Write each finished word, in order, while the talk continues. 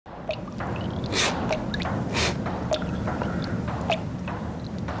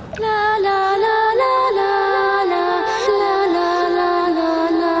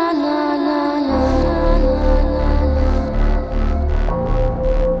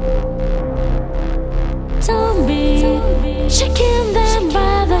Shaking them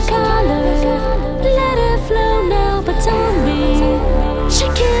by the collar, let it flow now, but don't be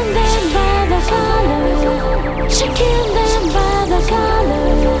shaking them by the collar, shaking them by the collar,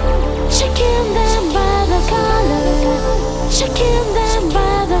 shaking them by the collar, shaking them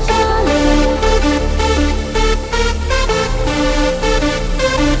by the collar.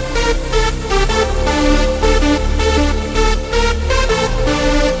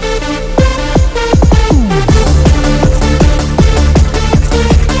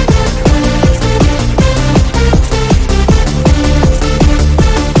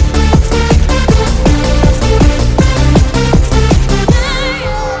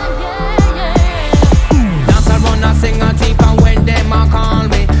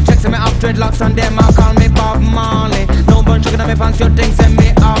 Dreadlocks and them a call me Bob Marley. No bunch of me pants, you think send me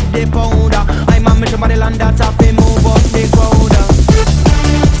up the powder. I'm a mission body land that off me move up the crowd.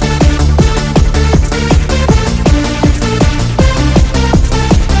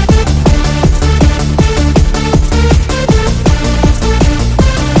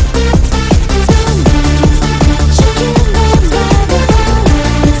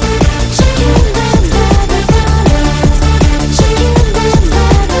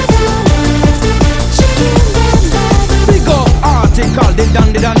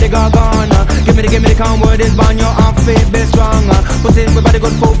 Give me the calm word is born, your heart feel be stronger. Put in with body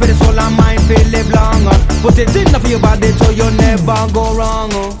good food for the soul and mind feel live longer. Put it in for your body so you never go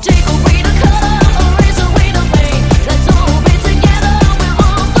wrong. Take away the color, erase away the pain. Let's all be together, we're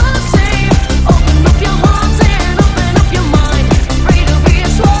all the same. Open up your hearts and open up your mind. Free to be a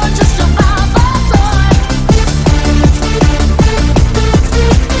sword, just about the time.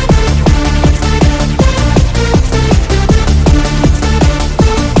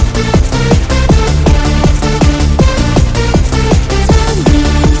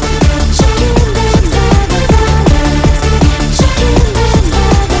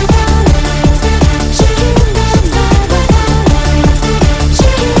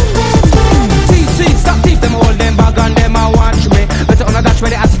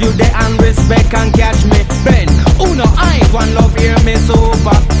 Can catch me, Ben. Uno eyes, one love, hear me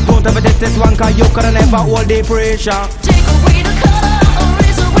super. Don't ever take this one, cause you could never hold the pressure. Take away the color.